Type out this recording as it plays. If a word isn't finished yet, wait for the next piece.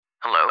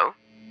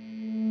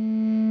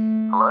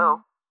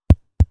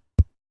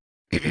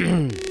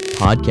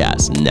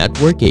Podcast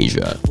Network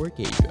Asia.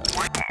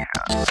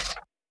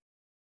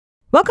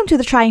 Welcome to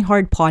the Trying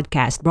Hard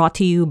podcast, brought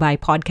to you by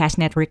Podcast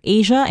Network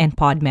Asia and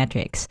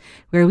Podmetrics,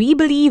 where we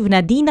believe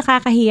na di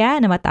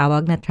nakakahiya na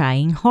matawag na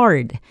trying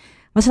hard.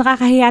 Mas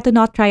nakakahiya to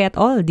not try at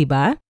all, di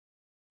ba?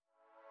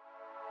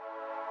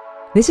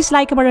 This is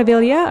Laika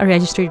Maravilla, a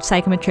registered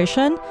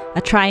psychometrician,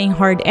 a trying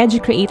hard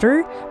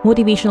educator,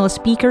 motivational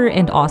speaker,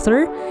 and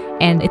author,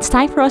 and it's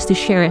time for us to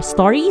share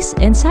stories,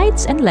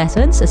 insights, and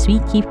lessons as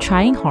we keep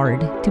trying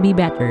hard to be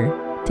better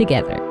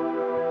together.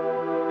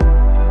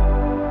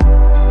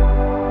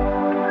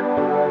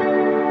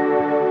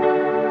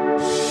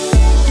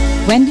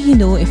 When do you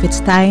know if it's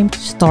time to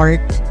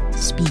start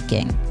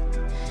speaking?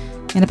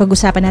 Yan ang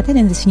pag-usapan natin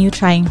in this new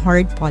Trying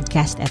Hard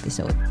podcast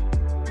episode.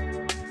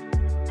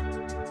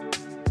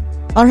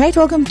 Alright,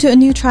 welcome to a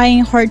new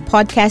Trying Hard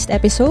podcast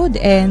episode.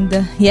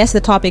 And yes,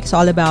 the topic is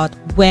all about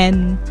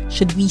when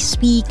should we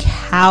speak,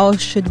 how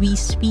should we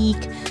speak,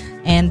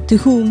 and to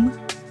whom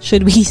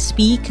should we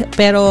speak.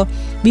 Pero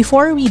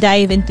before we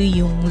dive into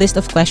yung list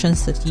of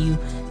questions that you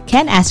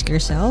can ask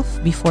yourself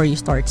before you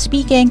start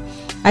speaking,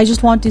 I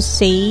just want to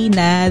say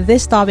na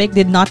this topic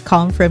did not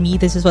come from me.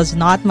 This was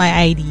not my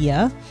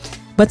idea.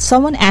 But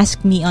someone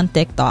asked me on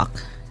TikTok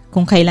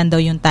kung kailan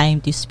daw yung time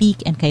to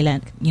speak and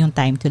kailan yung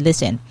time to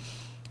listen.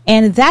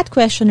 And that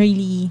question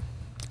really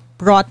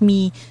brought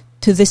me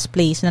to this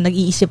place na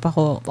nag-iisip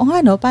ako,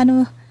 paano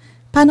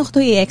ko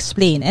to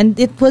i-explain? And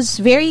it was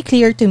very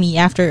clear to me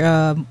after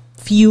a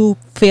few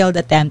failed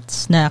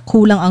attempts na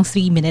kulang ang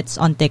 3 minutes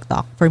on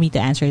TikTok for me to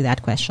answer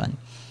that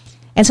question.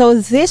 And so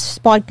this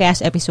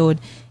podcast episode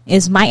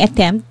is my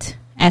attempt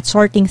at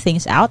sorting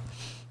things out,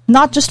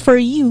 not just for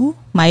you,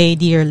 my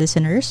dear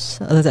listeners,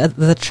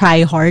 the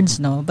tryhards,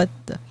 no, but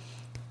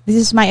this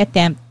is my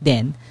attempt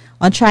then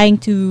on trying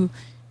to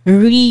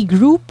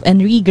regroup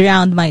and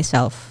reground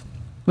myself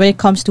when it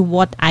comes to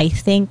what I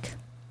think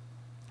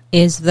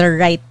is the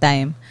right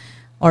time,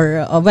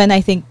 or when I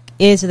think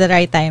is the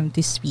right time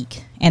to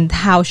speak and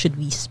how should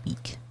we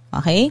speak.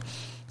 Okay?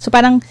 So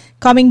parang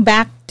coming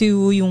back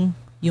to yung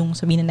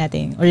sabihin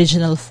natin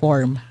original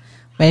form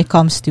when it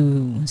comes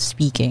to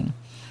speaking.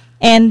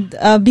 And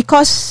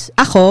because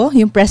ako,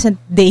 yung present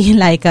day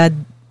like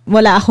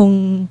wala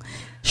akong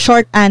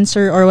short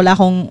answer or wala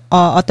akong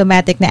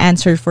automatic na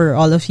answer for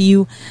all of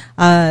you,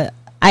 I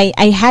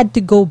had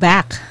to go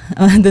back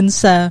dun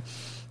sa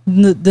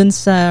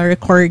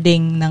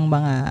recording ng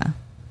mga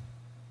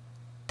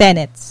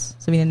tenets,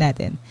 sabihin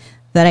natin,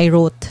 that I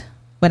wrote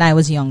when I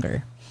was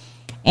younger.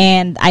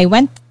 And I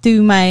went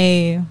to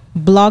my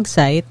blog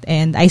site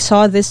and I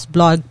saw this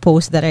blog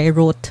post that I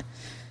wrote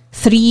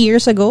 3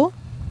 years ago.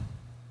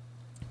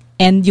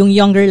 And yung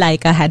younger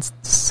Laika had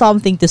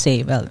something to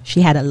say. Well,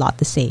 she had a lot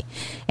to say.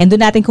 And doon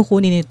natin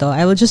kukunin ito.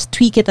 I will just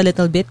tweak it a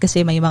little bit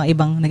kasi may mga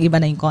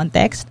nag-iba na yung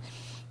context.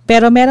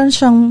 Pero meron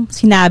siyang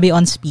sinabi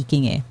on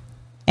speaking eh.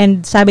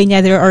 And sabi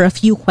niya, there are a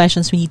few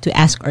questions we need to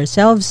ask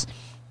ourselves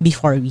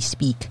before we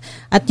speak.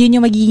 At yun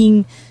yung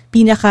magiging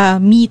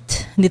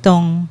pinaka-meat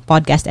nitong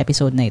podcast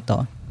episode na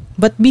ito.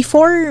 But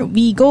before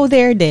we go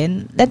there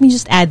then, let me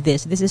just add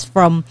this. This is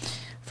from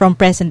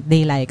present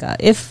day Laika.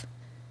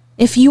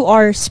 If you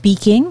are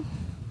speaking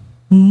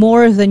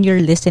more than you're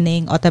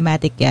listening,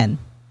 automatic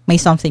yan. May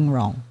something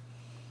wrong.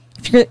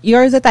 If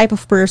you're the type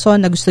of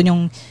person na gusto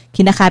nyong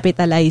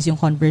kinakapitalize yung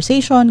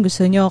conversation,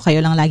 gusto nyo,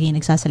 kayo lang lagi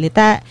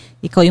nagsasalita,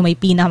 ikaw yung may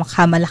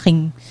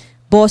pinakamalaking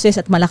boses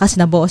at malakas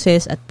na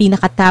boses at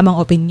pinakatamang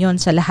opinion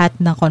sa lahat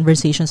ng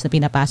conversations na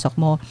pinapasok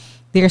mo,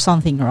 there's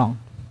something wrong.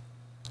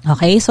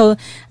 Okay? So,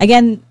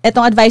 again,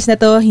 etong advice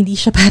na to, hindi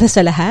siya para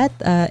sa lahat.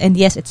 And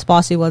yes, it's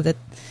possible that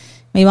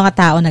may mga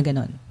tao na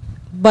ganun.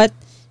 But,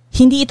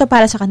 hindi ito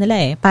para sa kanila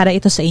eh. Para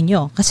ito sa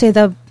inyo. Kasi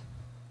the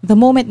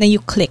moment na you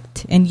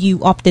clicked and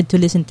you opted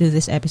to listen to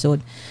this episode,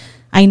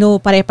 I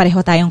know pare-pareho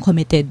tayong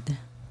committed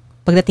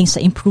pagdating sa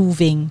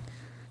improving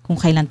kung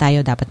kailan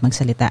tayo dapat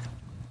magsalita.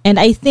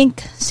 And I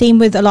think, same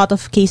with a lot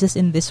of cases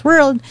in this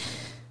world,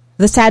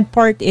 the sad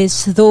part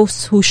is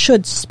those who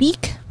should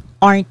speak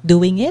aren't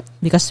doing it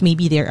because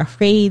maybe they're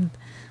afraid,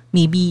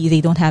 maybe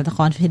they don't have the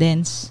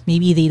confidence,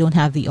 maybe they don't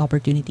have the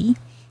opportunity.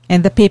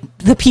 And the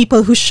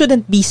people who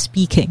shouldn't be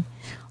speaking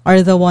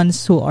are the ones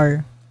who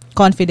are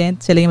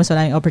confident, sila yung mas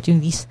maraming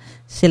opportunities,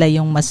 sila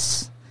yung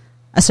mas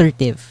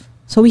assertive.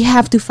 So we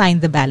have to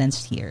find the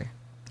balance here.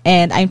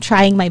 And I'm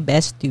trying my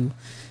best to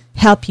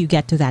help you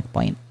get to that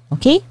point.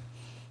 Okay?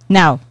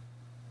 Now,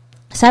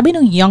 sabi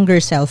nung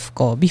younger self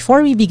ko,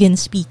 before we begin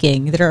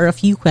speaking, there are a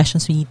few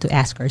questions we need to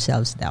ask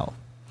ourselves now.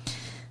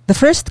 The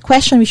first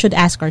question we should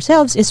ask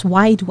ourselves is,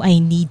 why do I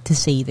need to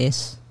say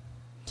this?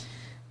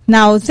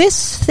 Now,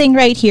 this thing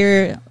right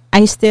here,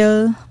 I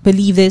still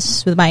believe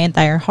this with my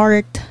entire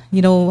heart.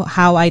 You know,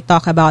 how I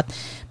talk about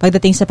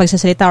pagdating sa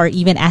pagsasalita or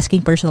even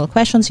asking personal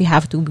questions, you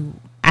have to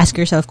ask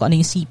yourself kung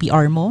ano yung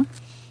CPR mo.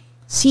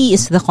 C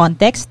is the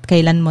context,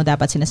 kailan mo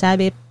dapat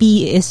sinasabi.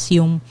 P is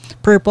yung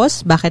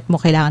purpose, bakit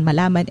mo kailangan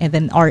malaman. And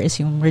then R is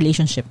yung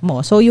relationship mo.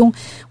 So yung,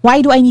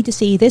 why do I need to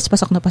say this?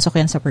 Pasok na pasok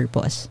yan sa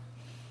purpose.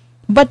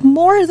 But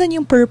more than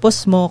yung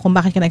purpose mo kung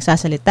bakit ka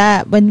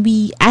nagsasalita, when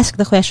we ask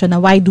the question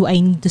na why do I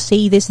need to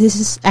say this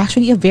is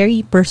actually a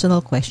very personal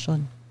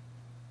question.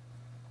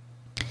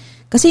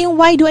 Kasi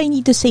yung why do I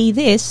need to say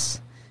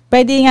this,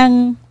 pwede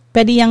yang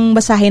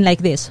basahin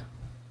like this.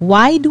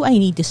 Why do I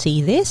need to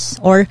say this?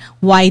 Or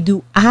why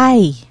do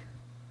I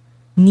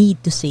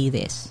need to say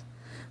this?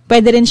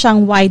 Pwede rin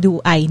siyang why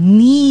do I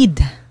need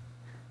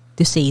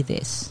to say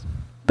this?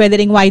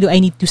 Pwede rin why do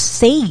I need to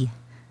say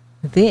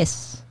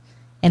this?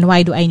 And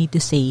why do I need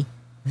to say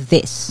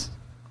this?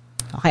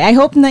 Okay, I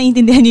hope na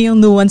intindihan niyo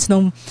yung nuance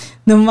ng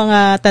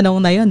mga tanong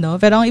na yun,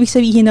 no? Pero ang ibig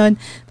sabihin nun,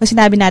 pag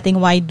sinabi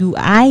natin why do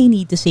I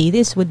need to say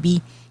this would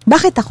be,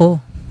 bakit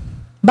ako?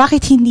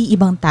 Bakit hindi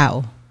ibang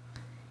tao?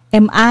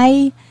 Am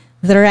I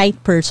the right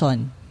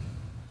person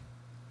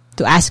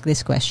to ask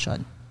this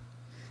question?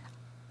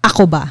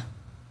 Ako ba?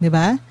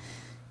 Diba?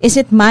 Is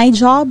it my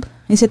job?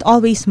 Is it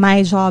always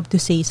my job to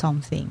say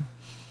something?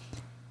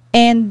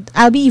 And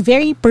I'll be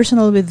very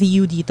personal with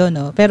you dito,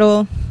 no?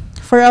 Pero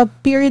for a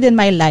period in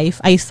my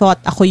life, I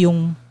thought ako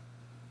yung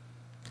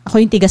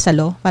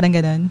tigasalo, parang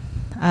ganun.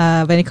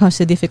 When it comes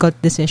to difficult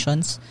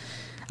decisions.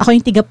 Ako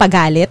yung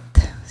tigapagalit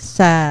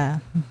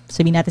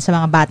sabihin natin sa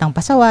mga batang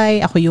pasaway.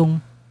 Ako yung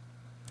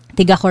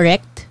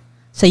tiga-correct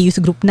sa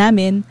youth group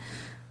namin.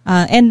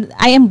 And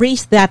I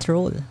embraced that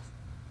role.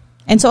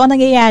 And so, ang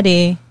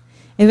nangyayari,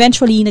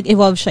 eventually,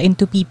 nag-evolve siya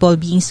into people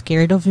being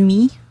scared of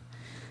me.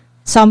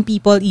 Some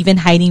people even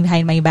hiding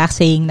behind my back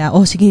saying na,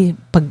 oh sige,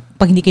 pag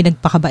hindi kayo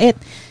nagpakabait,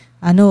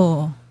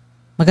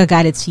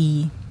 magagalit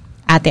si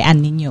Ate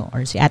Ann ninyo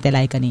or si Ate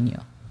Laika ninyo.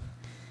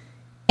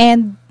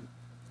 And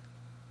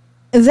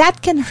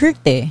that can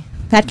hurt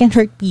That can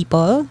hurt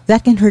people.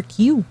 That can hurt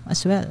you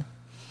as well.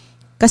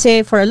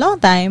 Kasi for a long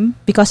time,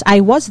 because I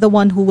was the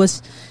one who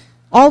was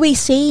always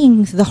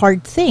saying the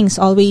hard things,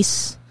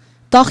 always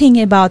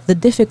talking about the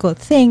difficult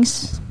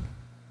things,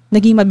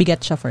 naging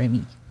mabigat siya for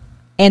me.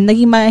 And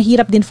naging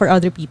mahirap din for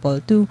other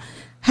people to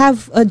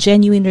have a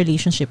genuine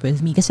relationship with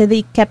me. Kasi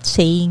they kept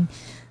saying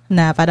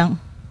na parang,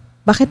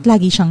 bakit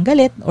lagi siyang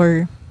galit?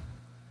 Or,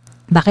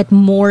 bakit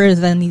more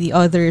than the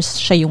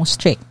others, siya yung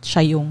strict,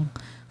 siya yung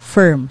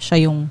firm, siya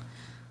yung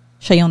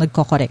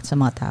nagko-correct sa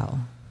mga tao.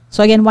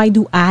 So again, why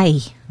do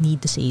I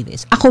need to say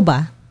this? Ako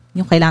ba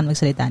yung kailangan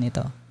magsalita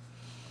nito?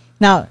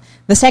 Now,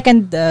 the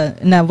second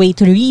na way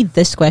to read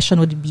this question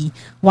would be,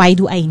 why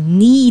do I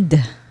need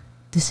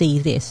to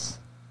say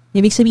this?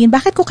 Ibig sabihin,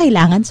 bakit ko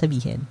kailangan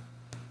sabihin?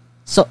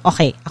 So,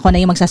 okay, ako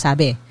na yung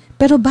magsasabi.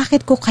 Pero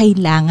bakit ko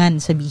kailangan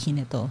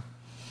sabihin ito?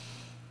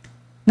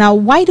 Now,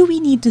 why do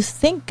we need to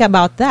think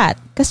about that?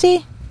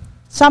 Kasi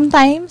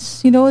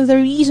sometimes, the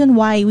reason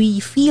why we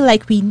feel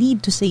like we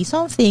need to say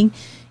something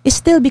is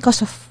still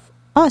because of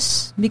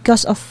us,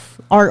 because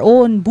of our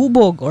own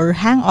bubog or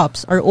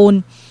hang-ups, our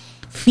own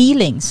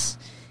feelings.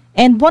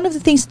 And one of the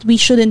things that we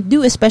shouldn't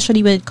do,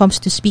 especially when it comes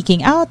to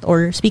speaking out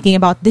or speaking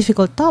about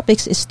difficult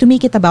topics, is to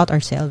make it about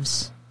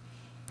ourselves.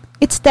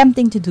 It's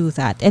tempting to do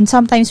that. And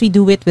sometimes we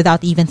do it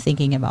without even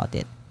thinking about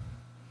it.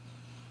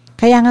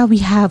 Kaya nga, we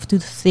have to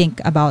think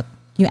about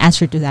yung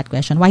answer to that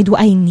question. Why do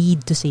I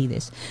need to say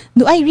this?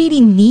 Do I really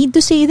need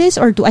to say this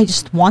or do I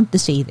just want to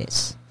say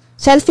this?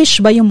 Selfish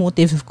ba yung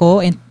motive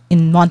ko in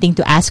wanting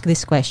to ask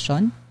this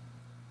question?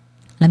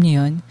 Alam niyo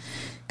yun?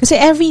 Kasi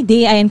every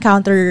day I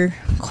encounter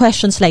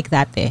questions like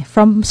that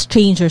from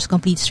strangers,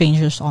 complete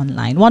strangers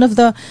online. One of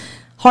the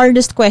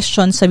hardest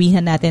questions,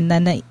 sabihin natin, na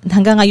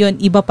hanggang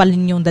ngayon, iba pa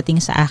rin yung dating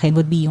sa akin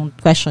would be yung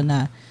question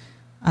na,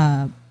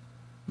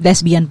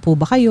 lesbian po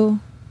ba kayo?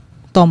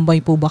 Tomboy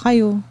po ba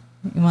kayo?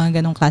 Yung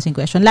mga ganong klaseng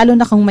question. Lalo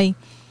na kung may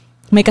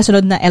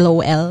kasunod na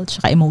LOL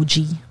tsaka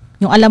emoji.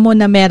 Yung alam mo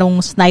na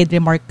merong snide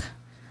remark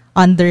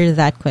under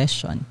that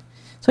question.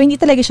 So, hindi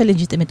talaga siya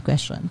legitimate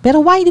question. Pero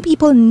why do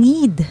people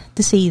need to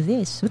say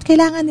this? Ba't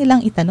kailangan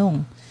nilang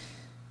itanong?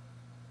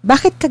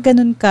 Bakit ka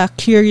ganun ka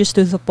curious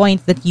to the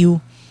point that you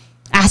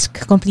ask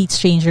complete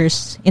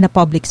strangers in a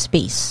public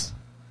space?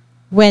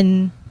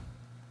 When,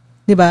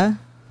 di ba,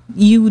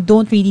 you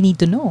don't really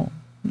need to know.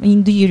 I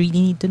mean, do you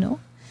really need to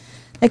know?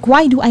 Like,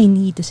 why do I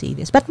need to say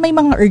this? But may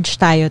mga urge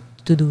tayo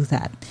to do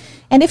that.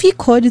 And if you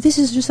could, this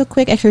is just a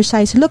quick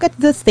exercise. Look at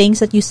the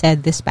things that you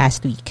said this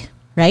past week,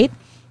 right?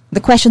 The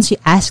questions you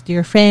asked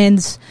your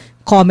friends,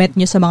 comment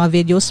nyo sa mga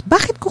videos,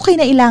 bakit ko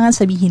kailangan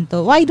sabihin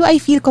to? Why do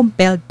I feel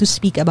compelled to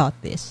speak about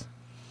this?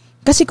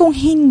 Kasi kung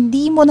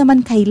hindi mo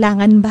naman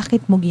kailangan,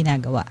 bakit mo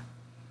ginagawa?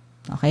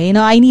 Okay?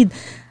 I need,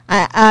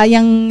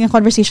 yung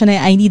conversation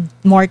na I need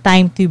more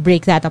time to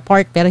break that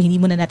apart, pero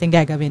hindi mo na natin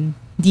gagawin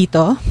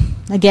dito.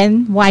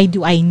 Again, why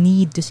do I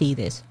need to say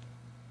this?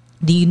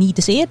 Do you need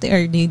to say it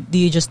or do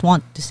you just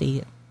want to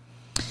say it?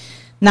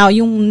 Now,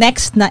 yung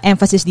next na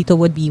emphasis dito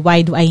would be,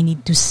 why do I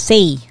need to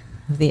say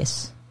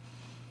this?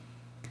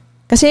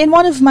 Kasi in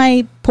one of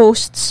my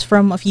posts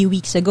from a few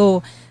weeks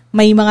ago,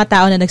 may mga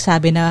tao na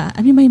nagsabi na,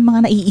 may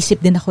mga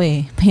naiisip din ako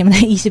May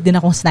naiisip din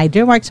akong snide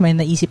remarks, may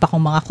naiisip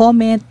akong mga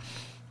comment,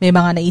 may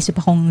mga naiisip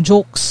akong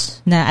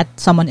jokes na at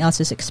someone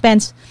else's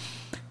expense.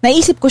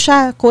 Naisip ko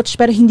siya, coach,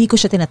 pero hindi ko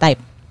siya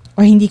tinatype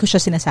or hindi ko siya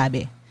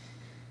sinasabi.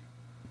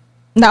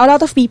 Now, a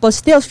lot of people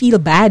still feel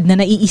bad na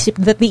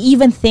naiisip that they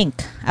even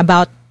think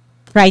about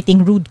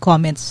writing rude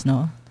comments,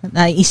 no?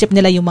 Naiisip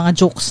nila yung mga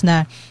jokes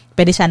na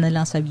pwede sana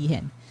lang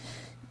sabihin.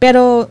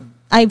 Pero,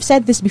 I've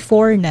said this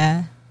before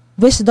na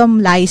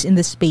wisdom lies in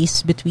the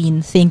space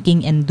between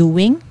thinking and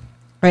doing,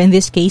 or in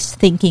this case,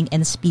 thinking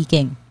and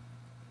speaking.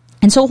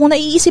 And so, kung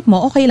naiisip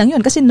mo, okay lang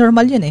yun. Kasi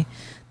normal yun eh.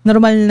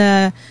 Normal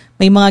na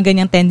may mga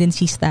ganyang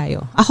tendencies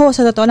tayo. Ako,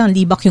 sa totoo lang,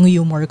 libak yung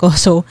humor ko.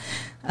 So,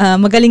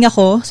 magaling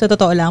ako, sa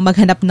totoo lang,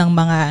 maghanap ng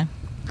mga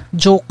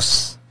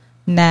jokes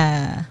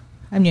na,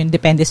 yun,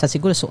 depende sa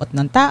siguro suot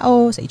ng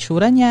tao, sa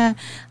itsura niya.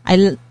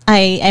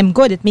 I am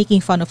good at making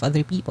fun of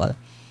other people.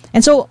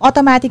 And so,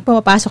 automatic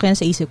pumapasok yan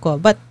sa isip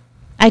ko. But,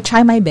 I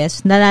try my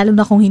best, na lalo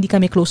na kung hindi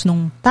kami close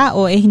nung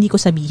tao, hindi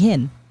ko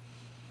sabihin.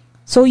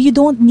 So, you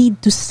don't need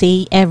to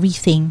say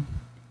everything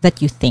that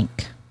you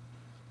think.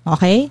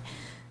 Okay?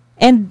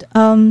 And,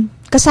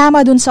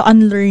 kasama dun sa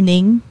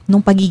unlearning,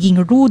 nung pagiging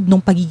rude,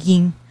 nung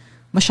pagiging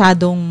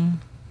masyadong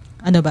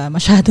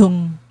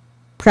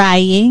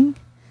prying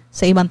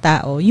sa ibang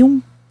tao,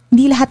 yung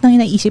hindi lahat ng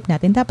inaisip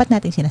natin, dapat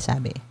natin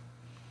sinasabi.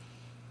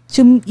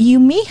 So, you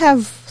may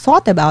have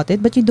thought about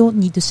it, but you don't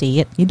need to say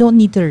it. You don't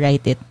need to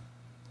write it.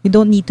 You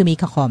don't need to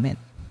make a comment.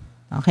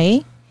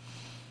 Okay?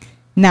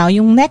 Now,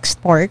 yung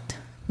next part,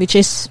 which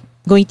is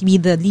going to be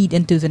the lead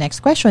into the next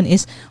question,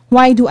 is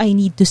why do I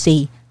need to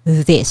say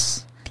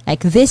this?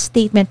 Like this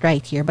statement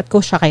right here, ba't ko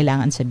siya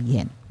kailangan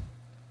sabihin?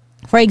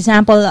 For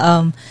example,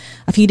 a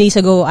few days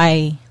ago,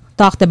 I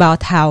talked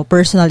about how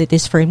personal it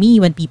is for me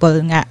when people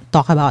nga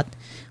talk about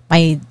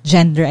my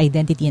gender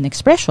identity and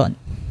expression.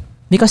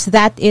 Because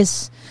that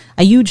is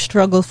a huge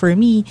struggle for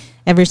me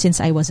ever since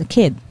I was a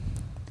kid.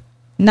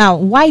 Now,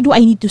 why do I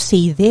need to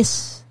say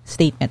this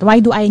statement?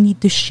 Why do I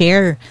need to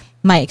share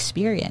my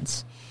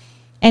experience?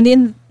 And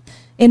in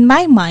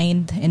my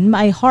mind, in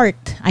my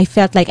heart, I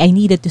felt like I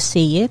needed to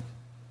say it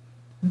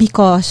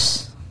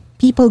because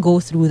people go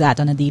through that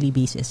on a daily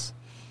basis.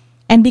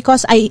 And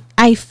because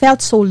I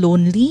felt so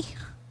lonely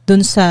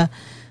dun sa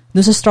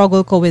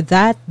struggle ko with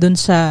that, dun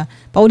sa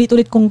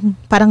paulit-ulit kong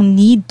parang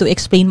need to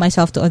explain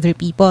myself to other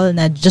people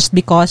na just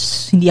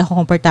because hindi ako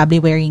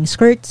comfortable wearing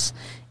skirts,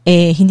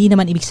 hindi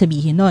naman ibig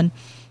sabihin nun,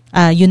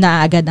 yun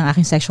na agad ang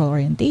aking sexual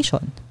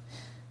orientation.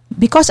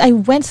 Because I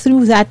went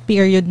through that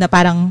period na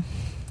parang,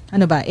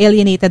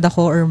 alienated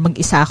ako or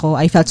mag-isa ako.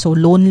 I felt so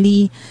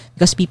lonely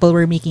because people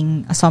were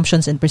making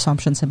assumptions and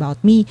presumptions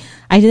about me.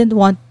 I didn't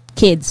want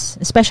kids,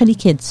 especially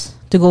kids,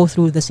 to go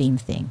through the same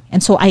thing.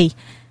 And so I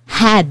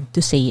had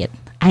to say it.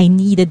 I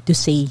needed to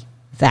say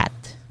that.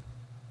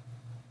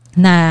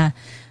 Na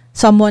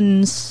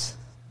someone's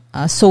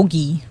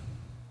sogi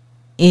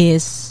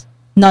is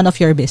none of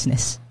your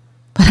business.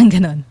 Parang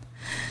ganon.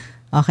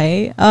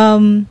 Okay?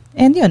 And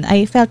yun,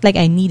 I felt like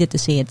I needed to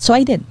say it. So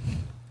I did.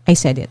 I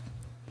said it.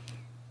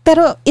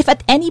 Pero if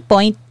at any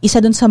point, isa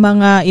dun sa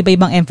mga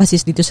iba-ibang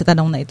emphasis dito sa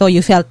tanong na ito,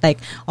 you felt like,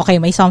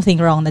 okay, may something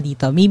wrong na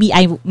dito. Maybe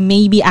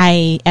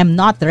I am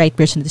not the right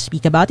person to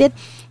speak about it.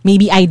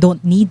 Maybe I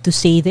don't need to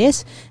say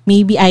this.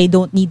 Maybe I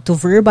don't need to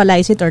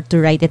verbalize it or to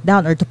write it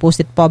down or to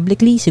post it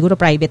publicly. Siguro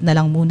private na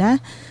lang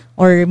muna.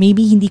 Or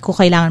maybe hindi ko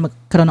kailangan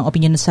magkaroon ng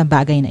opinion sa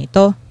bagay na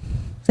ito.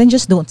 Then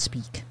just don't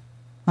speak.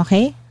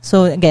 Okay?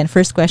 So again,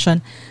 first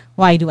question,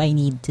 why do I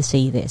need to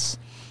say this?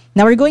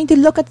 Now we're going to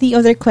look at the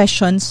other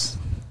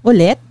questions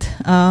ulit.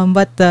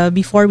 But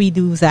before we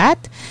do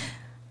that,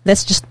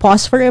 let's just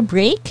pause for a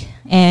break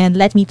and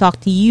let me talk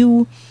to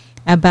you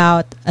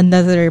about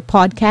another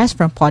podcast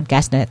from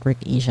Podcast Network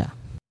Asia.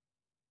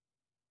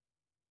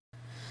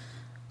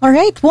 All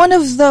right, one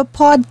of the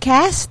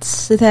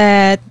podcasts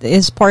that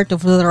is part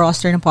of the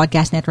roster ng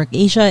Podcast Network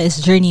Asia is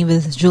Journey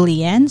with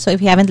Julianne. So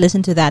if you haven't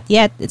listened to that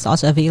yet, it's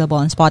also available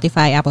on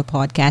Spotify, Apple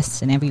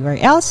Podcasts, and everywhere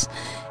else.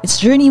 It's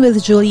Journey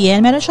with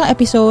Julianne. Meron siyang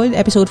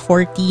episode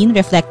 14,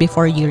 Reflect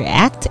Before You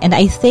React. And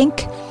I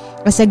think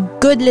as a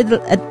good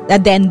little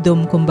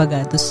addendum,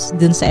 kumbaga,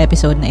 dun sa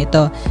episode na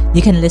ito,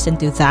 you can listen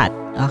to that.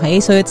 Okay,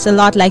 so it's a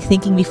lot like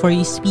Thinking Before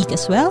You Speak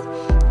as well.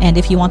 And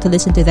if you want to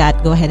listen to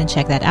that, go ahead and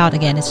check that out.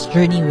 Again, it's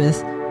Journey with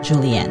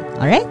Julianne.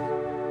 Alright?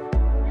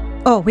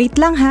 Oh, wait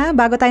lang ha.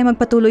 Bago tayo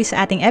magpatuloy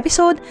sa ating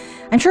episode,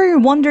 I'm sure you're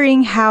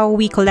wondering how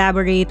we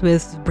collaborate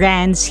with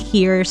brands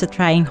here sa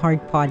Trying Hard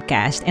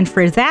podcast. And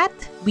for that,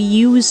 we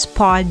use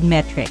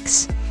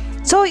Podmetrics.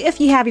 So if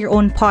you have your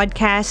own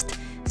podcast,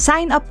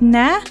 sign up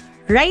na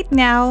right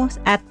now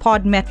at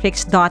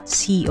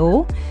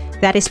podmetrics.co.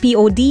 That is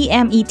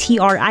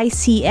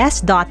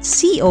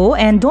podmetrics.co.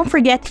 And don't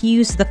forget to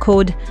use the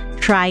code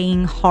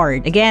Trying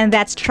Hard. Again,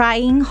 that's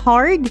Trying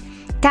Hard.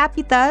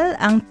 Capital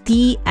ang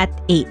T at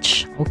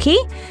H. Okay?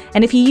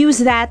 And if you use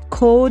that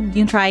code,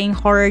 yung Trying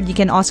Hard, you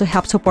can also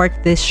help support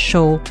this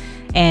show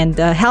and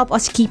help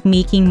us keep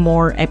making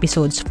more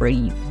episodes for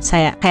you.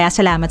 Kaya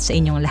salamat sa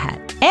inyong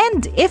lahat.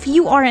 And if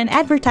you are an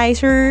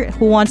advertiser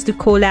who wants to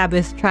collab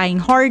with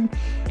Trying Hard,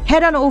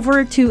 head on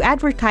over to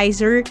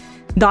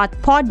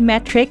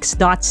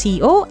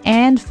advertiser.podmetrics.co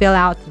and fill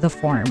out the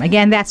form.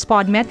 Again, that's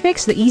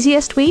Podmetrics, the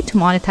easiest way to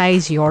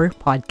monetize your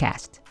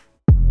podcast.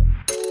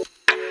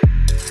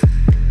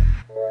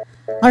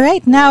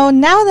 Alright, now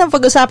na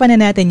pag-usapan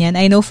na natin yan,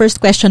 I know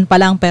first question pa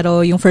lang,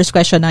 pero yung first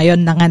question na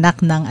yon nanganak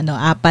ng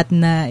 4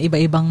 na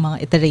iba-ibang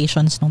mga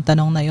iterations ng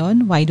tanong na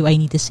yon. Why do I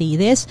need to say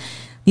this?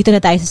 Dito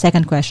na tayo sa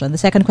second question.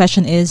 The second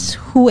question is,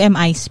 who am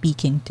I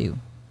speaking to?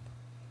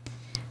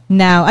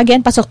 Now,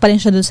 again, pasok pa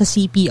rin siya dun sa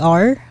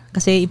CPR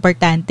kasi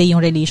importante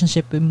yung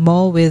relationship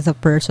mo with the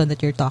person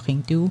that you're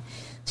talking to.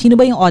 Sino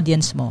ba yung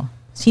audience mo?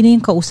 Sino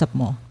yung kausap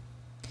mo?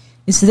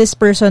 Is this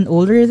person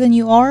older than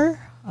you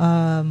are?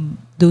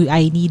 Do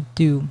I need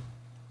to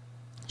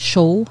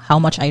show how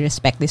much I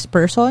respect this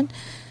person?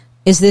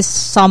 Is this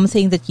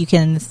something that you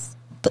can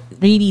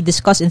really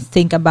discuss and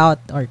think about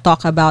or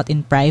talk about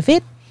in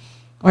private?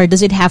 Or does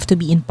it have to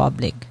be in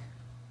public?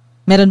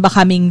 Meron ba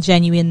kaming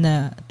genuine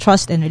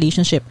trust and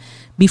relationship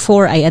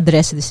before I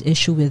address this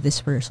issue with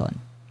this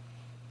person?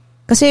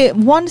 Kasi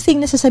one thing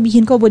na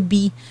sasabihin ko would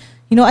be,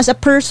 as a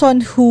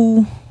person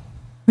who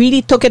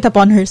really took it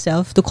upon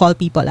herself to call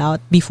people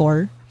out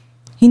before,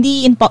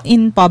 hindi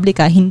in public,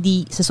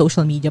 hindi sa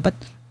social media, but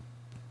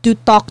to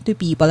talk to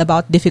people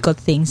about difficult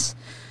things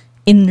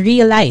in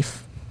real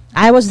life.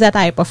 I was that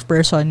type of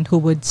person who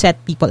would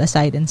set people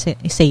aside and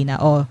say na,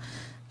 oh,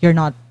 you're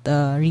not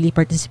really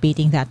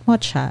participating that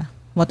much, ha?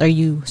 What are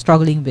you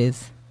struggling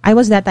with? I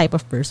was that type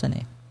of person,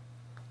 eh.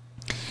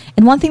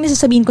 And one thing na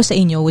sasabihin ko sa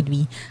inyo would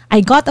be, I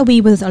got away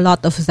with a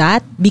lot of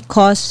that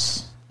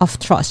because of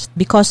trust.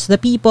 Because the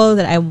people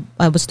that I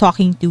was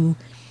talking to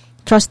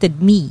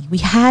trusted me. We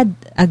had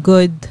a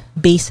good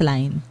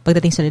baseline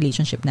pagdating sa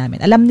relationship namin.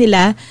 Alam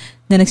nila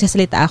na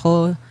nagsasalita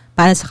ako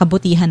para sa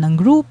kabutihan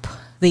ng group.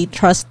 They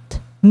trust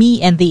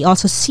me and they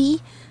also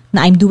see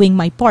na I'm doing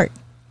my part.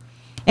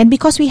 And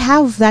because we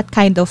have that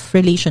kind of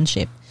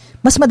relationship,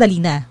 mas madali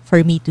na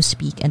for me to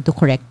speak and to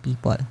correct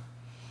people.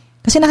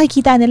 Kasi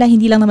nakikita nila,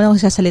 hindi lang naman ako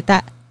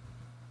nagsasalita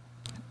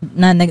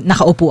na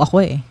nakaupo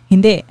ako eh.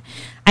 Hindi.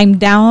 I'm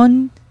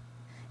down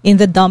in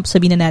the dump,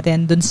 sabihin na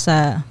natin, dun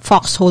sa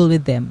foxhole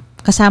with them.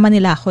 Kasama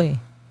nila ako eh.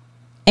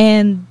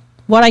 And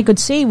what I could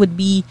say would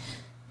be,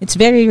 it's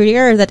very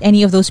rare that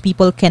any of those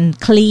people can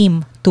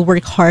claim to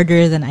work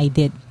harder than I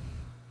did.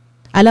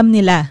 Alam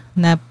nila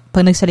na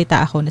pag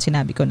nagsalita ako na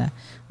sinabi ko na,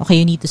 okay,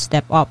 you need to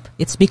step up.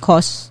 It's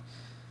because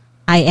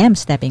I am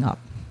stepping up.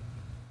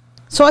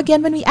 So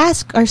again, when we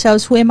ask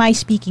ourselves, who am I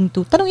speaking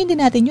to? Tanungin din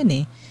natin yun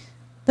eh.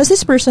 Does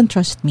this person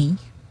trust me?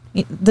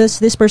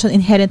 Does this person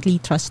inherently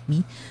trust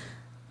me?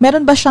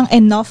 Meron ba siyang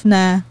enough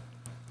na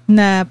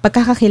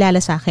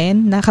pagkakakilala sa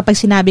akin, na kapag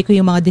sinabi ko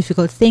yung mga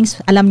difficult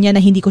things, alam niya na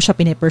hindi ko siya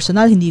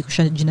pinipersonal, hindi ko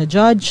siya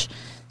ginajudge.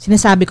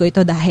 Sinasabi ko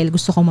ito dahil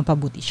gusto kong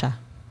mapabuti siya.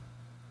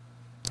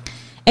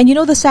 And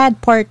the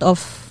sad part of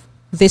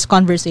this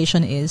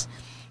conversation is,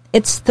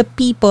 it's the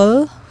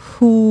people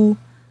who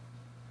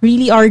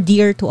really are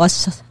dear to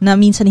us na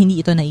minsan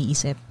hindi ito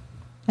naiisip.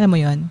 Alam mo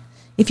yun?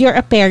 If you're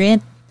a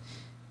parent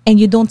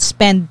and you don't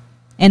spend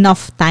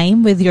enough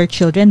time with your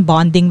children,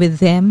 bonding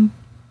with them,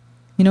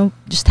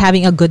 just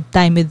having a good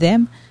time with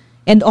them.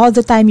 And all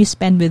the time you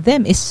spend with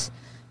them is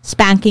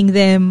spanking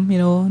them,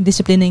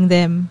 disciplining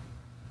them.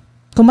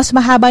 Kung mas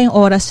mahaba yung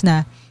oras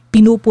na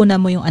pinupuna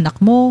mo yung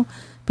anak mo,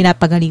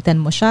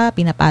 pinapagalitan mo siya,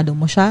 pinapalo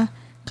mo siya,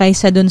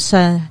 kaysa dun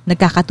sa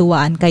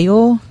nagkakatuwaan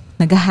kayo,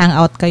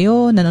 nag-hangout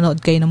kayo,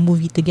 nanonood kayo ng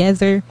movie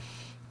together,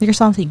 there's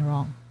something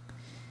wrong.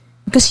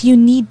 Because you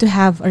need to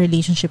have a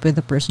relationship with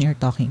the person you're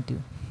talking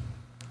to.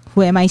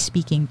 Who am I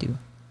speaking to?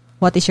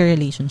 What is your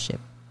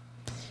relationship?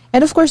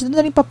 And of course, doon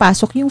na rin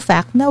papasok yung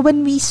fact na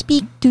when we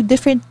speak to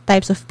different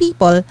types of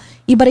people,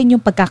 iba rin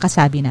yung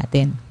pagkakasabi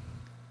natin.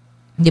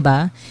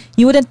 Diba?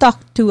 You wouldn't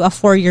talk to a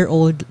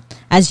 4-year-old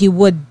as you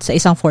would sa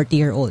isang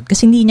 40-year-old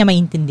kasi hindi niya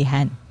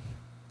maintindihan.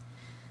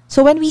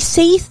 So when we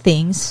say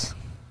things,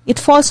 it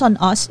falls on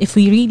us if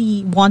we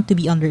really want to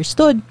be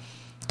understood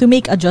to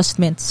make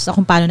adjustments sa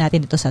kung paano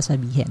natin ito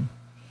sasabihin.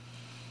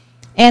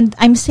 And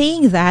I'm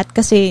saying that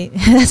kasi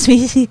that's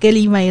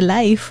basically my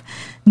life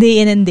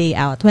day in and day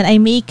out. When I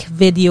make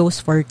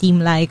videos for Team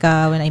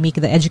Laika, when I make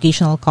the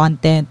educational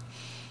content,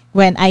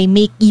 when I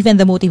make even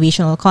the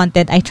motivational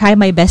content, I try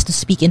my best to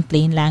speak in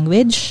plain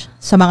language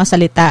sa mga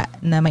salita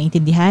na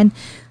maintindihan,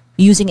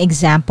 using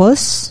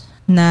examples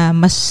na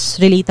mas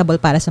relatable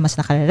para sa mas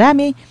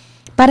nakararami,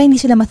 para hindi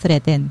sila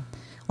ma-threaten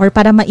or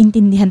para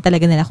maintindihan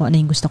talaga nila kung ano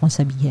yung gusto kong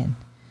sabihin.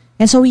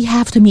 And so we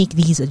have to make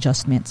these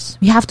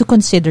adjustments. We have to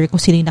consider kung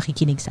sino yung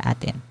nakikinig sa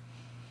atin.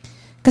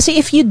 Kasi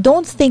if you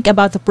don't think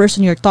about the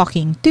person you're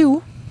talking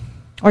to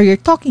or you're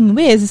talking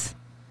with,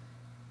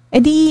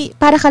 edi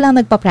para ka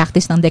lang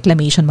nagpa-practice ng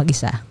declamation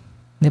mag-isa.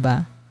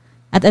 Diba?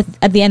 At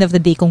the end of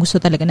the day, kung gusto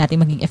talaga natin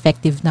maging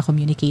effective na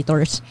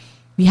communicators,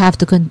 we have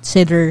to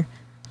consider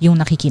yung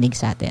nakikinig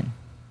sa atin.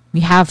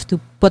 We have to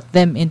put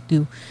them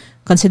into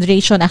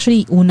consideration.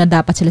 Actually, una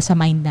dapat sila sa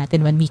mind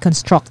natin when we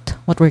construct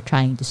what we're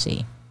trying to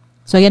say.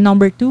 So again,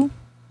 number 2,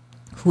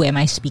 who am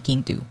I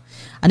speaking to?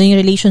 Ano yung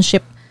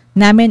relationship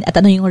namin at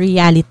ano yung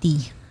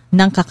reality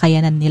ng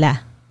kakayanan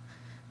nila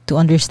to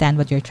understand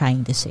what you're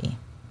trying to say.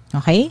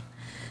 Okay?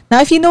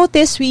 Now, if you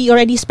notice, we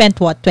already spent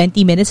 20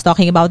 minutes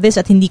talking about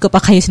this at hindi ko pa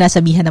kayo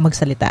sinasabihan na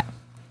magsalita.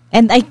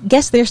 And I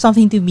guess there's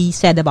something to be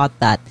said about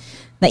that.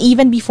 Na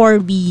even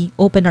before we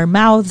open our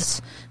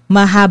mouths,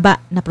 mahaba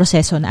na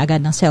proseso na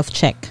agad ng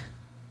self-check.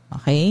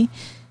 Okay?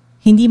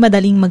 Hindi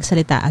madaling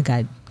magsalita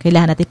agad.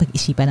 Kailangan natin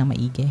pag-isipan ng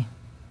maigi.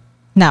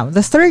 Now,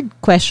 the third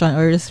question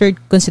or the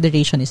third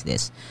consideration is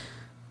this.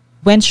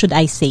 When should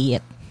I say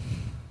it?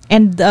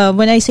 And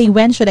when I say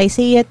when should I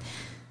say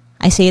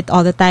it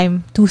all the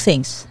time. Two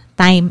things.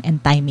 Time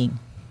and timing.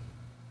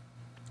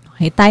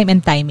 Okay, time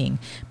and timing.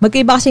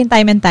 Magkaiba kasi yung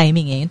time and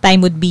timing eh. Yung time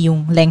would be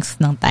yung length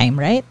ng time,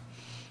 right?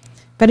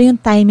 Pero yung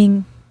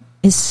timing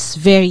is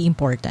very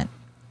important.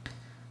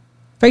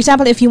 For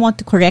example, if you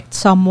want to correct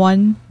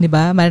someone, di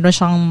ba, mayroon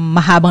siyang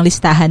mahabang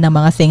listahan ng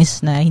mga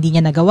things na hindi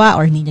niya nagawa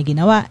or hindi niya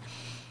ginawa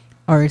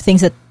or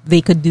things that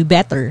they could do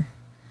better.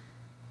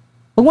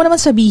 Huwag mo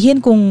naman sabihin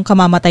kung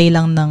kamamatay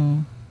lang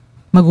ng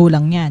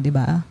magulang niya, di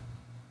ba?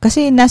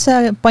 Kasi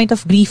nasa point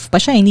of grief pa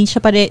siya,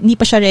 hindi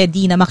pa siya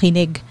ready na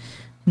makinig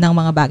ng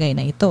mga bagay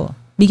na ito.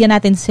 Bigyan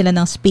natin sila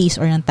ng space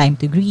or ng time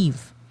to grieve.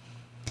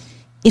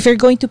 If you're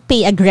going to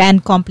pay a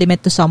grand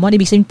compliment to someone,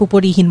 ibig sabihin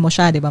pupurihin mo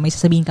siya, di ba? May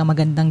sasabihin kang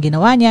magandang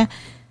ginawa niya.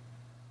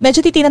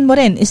 Medyo titinan mo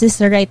rin, is this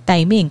the right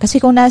timing? Kasi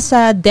kung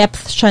nasa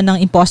depth siya ng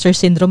imposter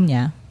syndrome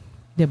niya,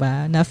 di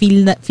ba? Na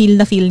feel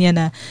niya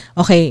na,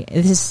 okay,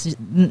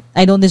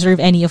 I don't deserve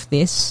any of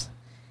this.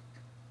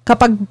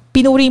 Kapag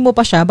pinuri mo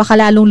pa siya, baka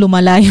lalong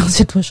lumala yung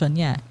sitwasyon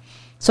niya.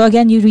 So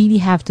again, you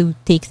really have to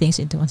take things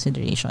into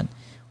consideration.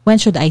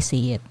 When should I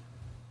say it?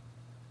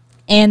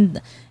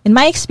 And in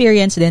my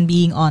experience then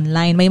being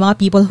online, may mga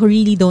people who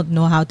really don't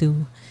know how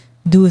to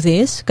do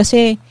this.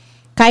 Kasi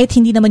kahit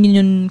hindi naman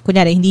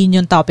kunyari, hindi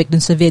yun yung topic dun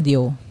sa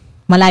video,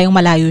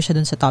 malayong-malayo siya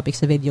dun sa topic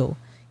sa video,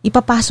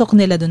 ipapasok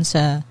nila dun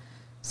sa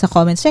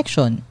comment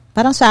section.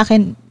 Parang sa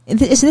akin,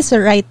 is this the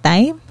right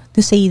time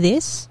to say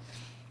this?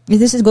 Is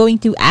this going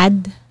to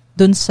add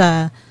dun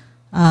sa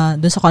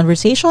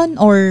conversation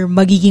or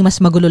magiging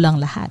mas magulo lang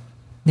lahat?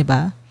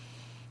 Diba?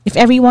 If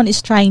everyone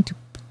is trying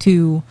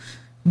to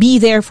be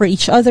there for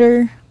each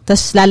other,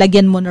 tas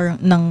lalagyan mo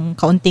ng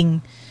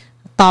kaunting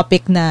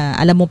topic na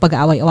alam mo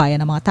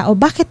pag-aaway-awayan ng mga tao,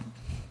 bakit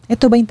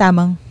ito ba yung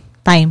tamang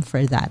time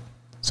for that?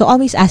 So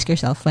always ask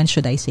yourself, when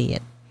should I say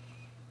it?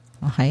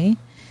 Okay?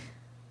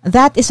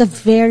 That is a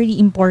very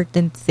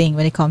important thing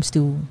when it comes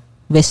to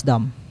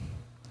wisdom.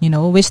 You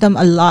know, wisdom,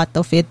 a lot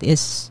of it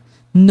is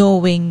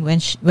knowing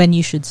when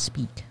you should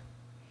speak.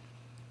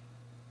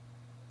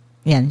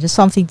 Yeah, just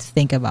something to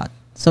think about.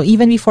 So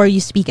even before you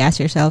speak, ask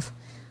yourself,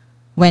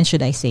 when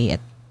should I say it?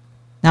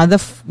 Now,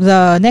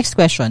 the next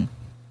question,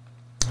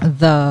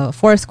 the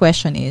fourth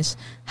question is,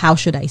 how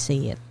should I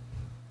say it?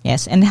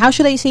 Yes, and how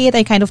should I say it?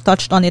 I kind of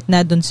touched on it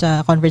na dun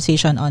sa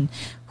conversation on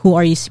who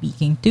are you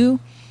speaking to.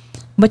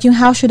 But yung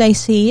how should I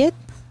say it,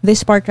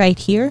 this part right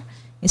here,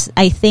 is,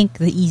 I think,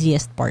 the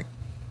easiest part.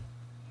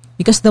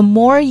 Because the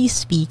more you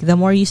speak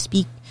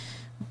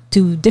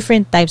to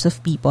different types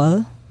of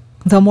people,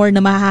 the more na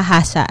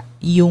mahahasa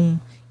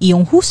yung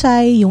iyong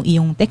husay, yung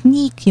iyong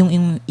technique,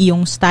 yung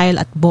iyong style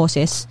at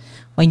boses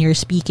when you're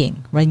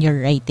speaking, when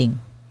you're writing.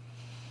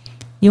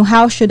 Yung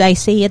how should I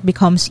say it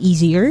becomes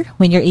easier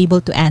when you're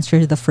able to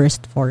answer the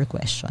first 4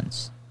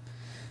 questions.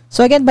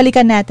 So again,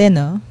 balikan natin,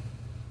 no?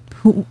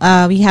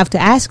 We have to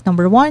ask,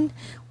 number 1,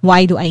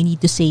 why do I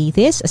need to say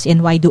this? As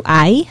in, why do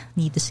I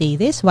need to say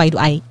this? Why do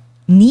I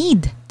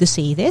need to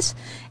say this?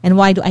 And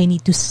why do I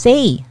need to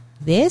say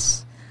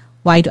this?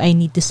 Why do I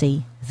need to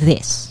say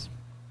this?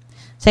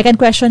 Second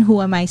question,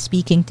 who am I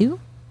speaking to?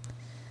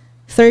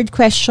 Third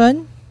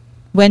question,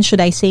 when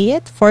should I say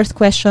it? Fourth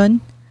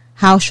question,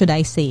 how should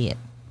I say it?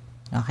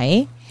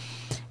 Okay?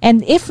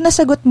 And if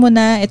nasagot mo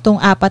na itong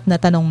 4 na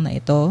tanong na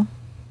ito,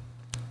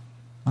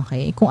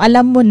 okay, kung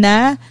alam mo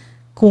na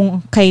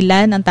kung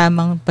kailan ang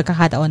tamang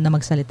pagkakataon na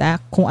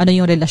magsalita, kung ano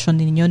yung relasyon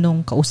ninyo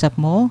nung kausap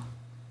mo,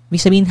 ibig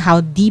sabihin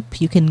how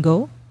deep you can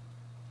go,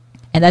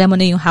 and alam mo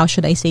na yung how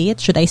should I say it?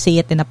 Should I say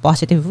it in a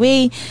positive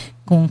way?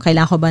 Kung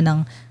kailangan ko ba ng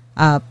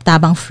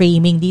tamang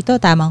framing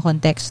dito, tamang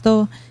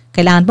konteksto,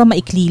 kailangan ba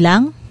maikli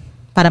lang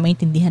para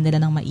maintindihan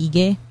nila ng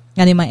maigi?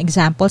 Ano yung mga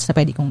examples na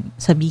pwede kong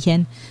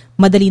sabihin?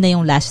 Madali na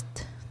yung last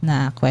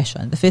na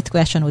question. The 5th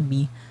question would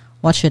be,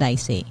 what should I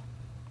say?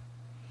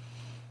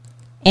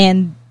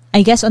 And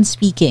I guess on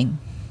speaking,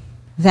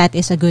 that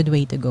is a good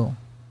way to go.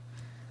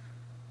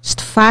 Just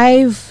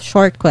 5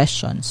 short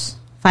questions.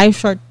 5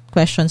 short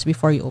questions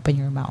before you open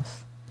your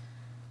mouth.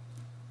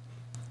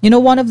 You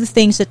know, one of the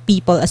things that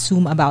people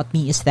assume about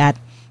me is that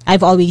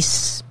I've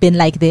always been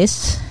like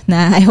this,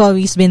 na I've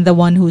always been the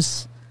one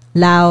who's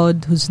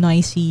loud, who's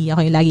noisy,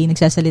 ako yung lagi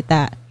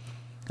nagsasalita,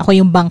 ako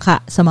yung bangka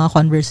sa mga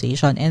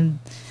conversation, and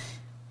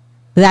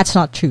that's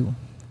not true.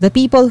 The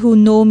people who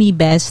know me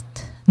best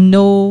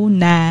know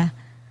na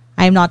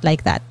I'm not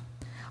like that.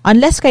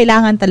 Unless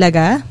kailangan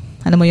talaga,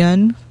 ano mo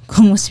yun,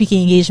 kung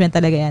speaking engagement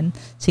talaga yan,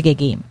 sige,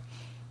 game.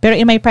 Pero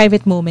in my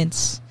private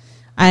moments,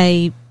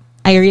 I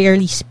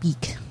rarely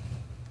speak,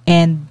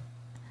 and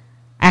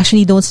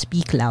actually don't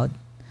speak loud.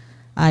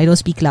 I don't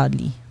speak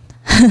loudly.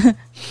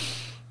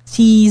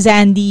 Si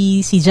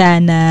Zandy, si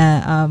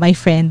Jana, my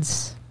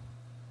friends,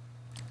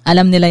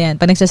 Alam nila yan.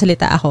 Pag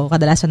nagsasalita ako,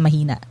 kadalasan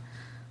mahina.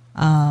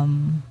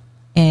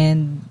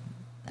 And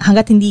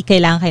hanggat hindi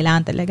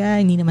kailangan talaga,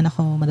 hindi naman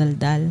ako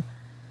madaldal.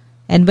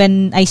 And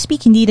when I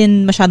speak, hindi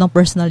din masyadong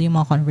personal yung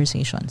mga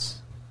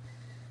conversations.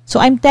 So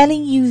I'm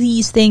telling you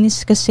these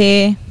things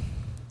kasi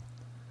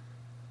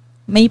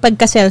may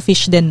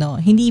pagka-selfish din, no?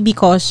 Hindi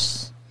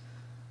because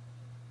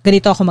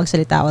ganito ako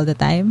magsalita all the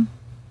time.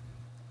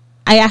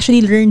 I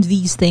actually learned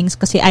these things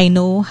kasi I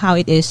know how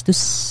it is to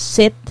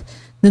sit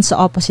dun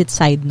sa opposite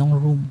side ng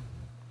room.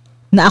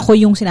 Na ako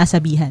yung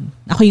sinasabihan.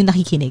 Ako yung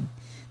nakikinig.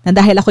 Na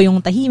dahil ako yung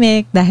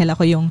tahimik, dahil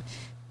ako yung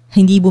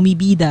hindi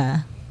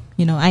bumibida,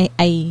 you know,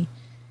 I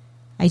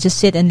just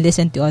sit and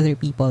listen to other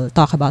people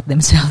talk about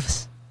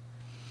themselves.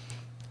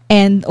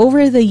 And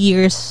over the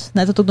years,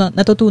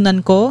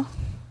 natutunan ko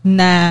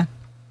na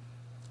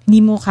hindi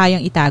mo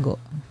kayang itago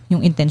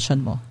yung intention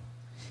mo.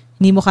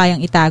 Hindi mo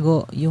kayang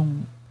itago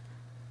yung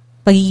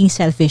pagiging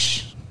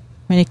selfish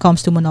when it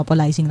comes to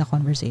monopolizing the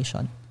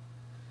conversation.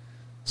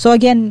 So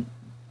again,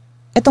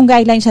 etong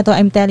guidelines na to,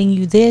 I'm telling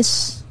you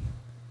this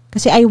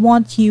kasi I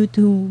want you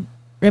to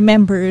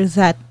remember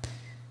that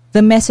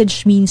the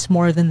message means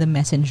more than the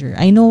messenger.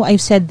 I know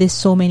I've said this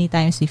so many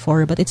times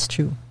before, but it's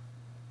true.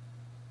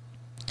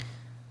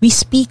 We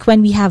speak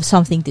when we have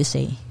something to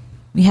say.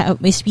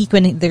 We speak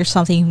when there's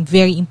something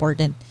very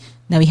important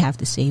na we have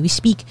to say. We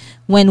speak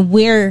when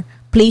we're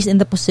placed in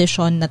the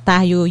position na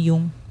tayo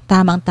yung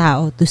tamang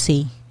tao to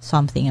say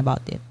something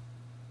about it.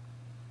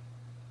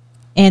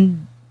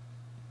 And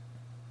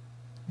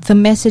the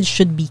message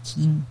should be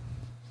keen.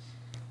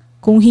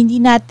 Kung hindi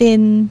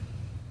natin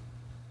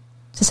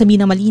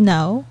sasabihin ng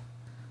malinaw,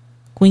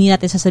 kung hindi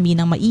natin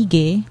sasabihin ng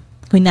maigi,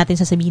 kung hindi natin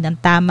sasabihin ng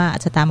tama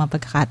at sa tamang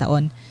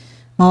pagkakataon,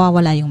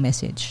 mawawala yung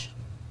message.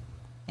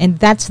 And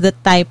that's the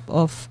type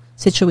of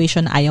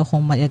situation ayaw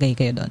kong malagay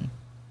kayo doon.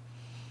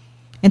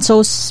 And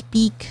so,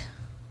 speak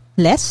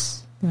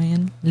less,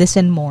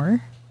 listen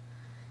more,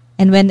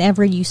 and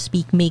whenever you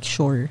speak, make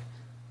sure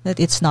that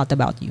it's not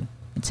about you.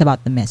 It's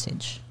about the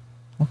message.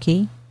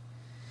 Okay?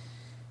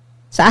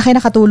 Sa akin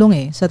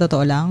nakatulong sa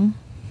totoo lang.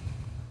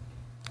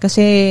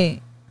 Kasi,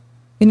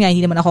 yun nga,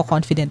 hindi naman ako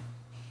confident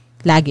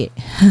lagi.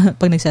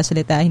 Pag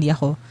nagsasalita, hindi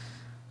ako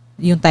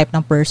yung type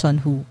ng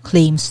person who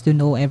claims to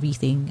know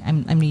everything.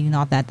 I'm really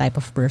not that type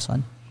of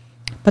person.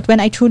 But when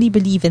I truly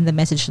believe in the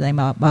message that I'm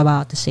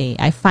about to say,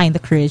 I find the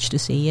courage to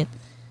say it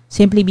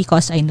simply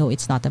because I know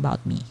it's not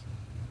about me.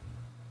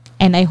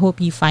 And I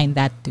hope you find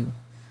that too.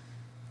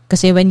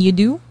 Kasi when you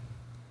do,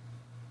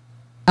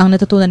 ang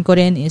natutunan ko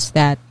rin is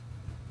that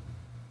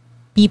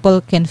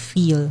people can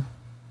feel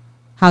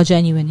how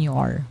genuine you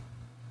are.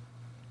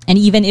 And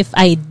even if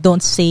I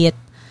don't say it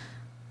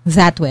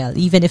that well,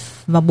 even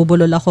if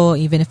mabubulol ako,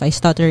 even if I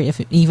stutter,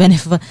 even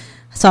if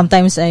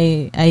sometimes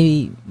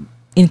I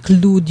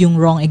include yung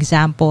wrong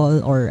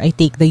example or I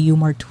take the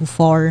humor too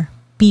far,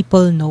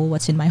 people know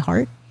what's in my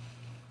heart.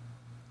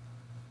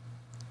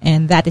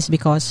 And that is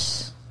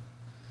because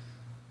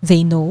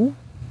they know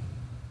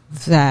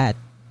that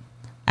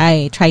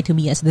I try to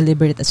be as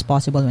deliberate as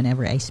possible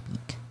whenever I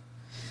speak.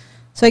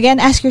 So again,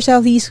 ask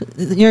yourself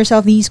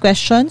these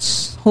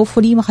questions.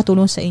 Hopefully,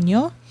 makatulong sa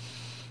inyo.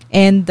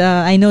 And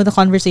I know the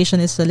conversation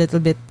is a little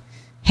bit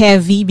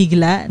heavy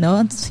bigla,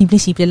 no?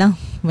 Simple-simple lang.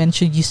 When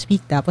should you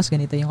speak? Tapos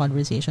ganito yung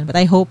conversation. But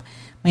I hope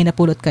may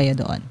napulot kayo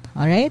doon.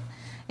 Alright?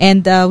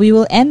 And we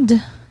will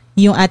end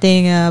yung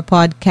ating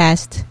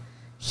podcast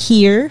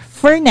here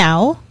for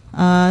now.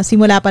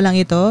 Simula pa lang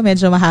ito.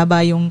 Medyo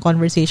mahaba yung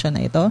conversation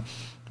na ito.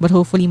 But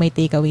hopefully may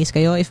takeaways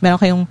kayo. If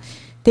meron kayong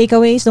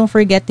takeaways, don't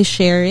forget to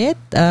share it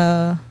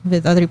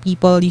with other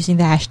people using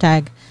the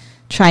hashtag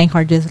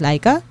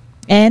 #TryingHardWithLaika.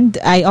 And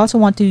I also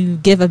want to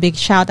give a big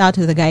shout out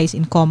to the guys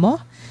in Como.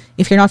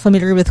 If you're not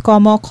familiar with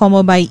Como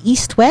by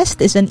East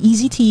West is an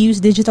easy-to-use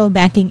digital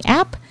banking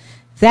app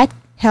that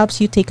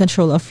helps you take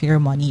control of your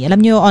money.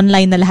 Alam nyo,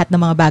 online na lahat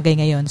ng mga bagay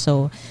ngayon.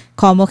 So,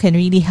 Como can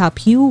really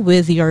help you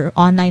with your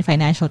online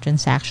financial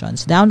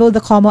transactions. Download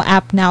the Como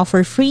app now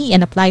for free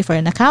and apply for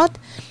an account.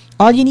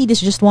 All you need is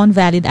just one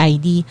valid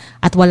ID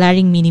at wala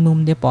ring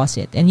minimum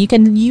deposit. And you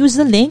can use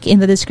the link in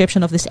the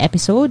description of this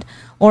episode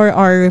or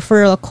our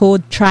referral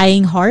code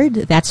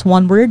TryingHard. That's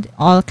one word,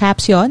 all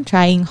caps yun,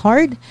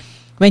 TryingHard,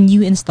 when you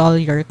install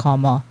your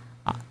Como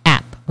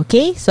app.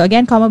 Okay? So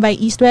again, Como by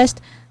East West.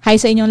 Hi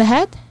sa inyong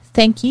lahat.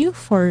 Thank you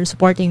for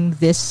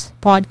supporting this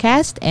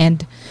podcast.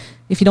 And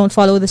if you don't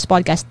follow this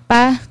podcast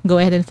pa,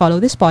 go ahead and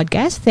follow this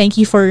podcast. Thank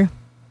you for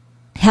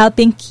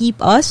helping keep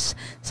us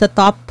sa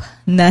top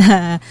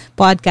na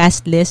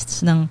podcast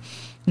lists ng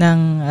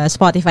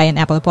Spotify and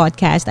Apple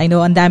Podcast. I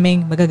know ang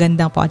daming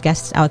magagandang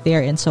podcasts out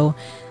there, and so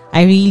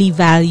I really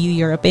value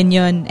your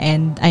opinion,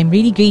 and I'm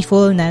really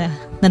grateful na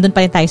nandun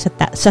pa rin tayo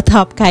sa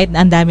top kahit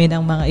na ang dami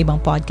ng mga ibang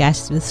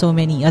podcasts with so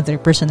many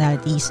other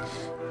personalities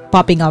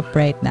popping up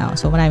right now.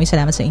 So maraming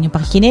salamat sa inyong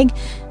pakikinig.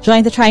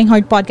 Join the Trying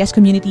Hard Podcast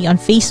community on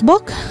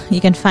Facebook.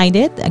 You can find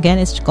it. Again,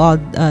 it's called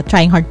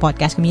Trying Hard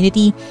Podcast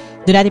Community.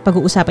 Doon natin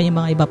pag-uusapan yung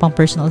mga iba pang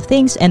personal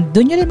things, and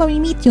doon nyo rin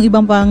mamimit yung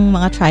ibang pang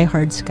mga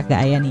tryhards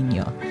kagaya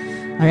ninyo.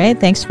 Alright,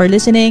 thanks for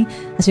listening.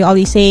 As we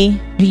always say,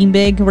 dream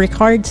big, work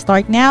hard,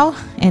 start now,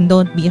 and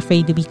don't be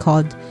afraid to be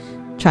called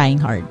trying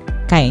hard.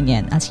 Kaya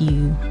niyan. I'll see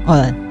you,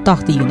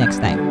 talk to you next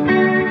time.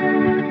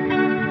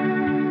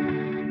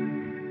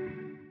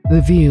 The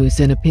views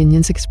and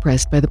opinions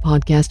expressed by the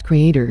podcast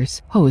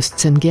creators,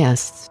 hosts, and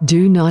guests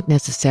do not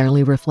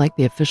necessarily reflect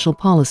the official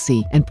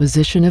policy and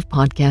position of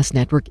Podcast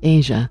Network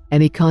Asia.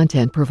 Any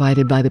content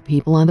provided by the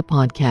people on the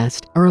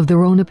podcast are of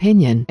their own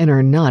opinion and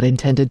are not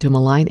intended to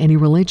malign any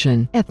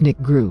religion,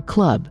 ethnic group,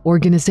 club,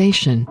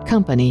 organization,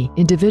 company,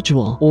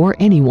 individual, or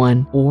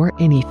anyone or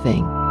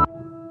anything.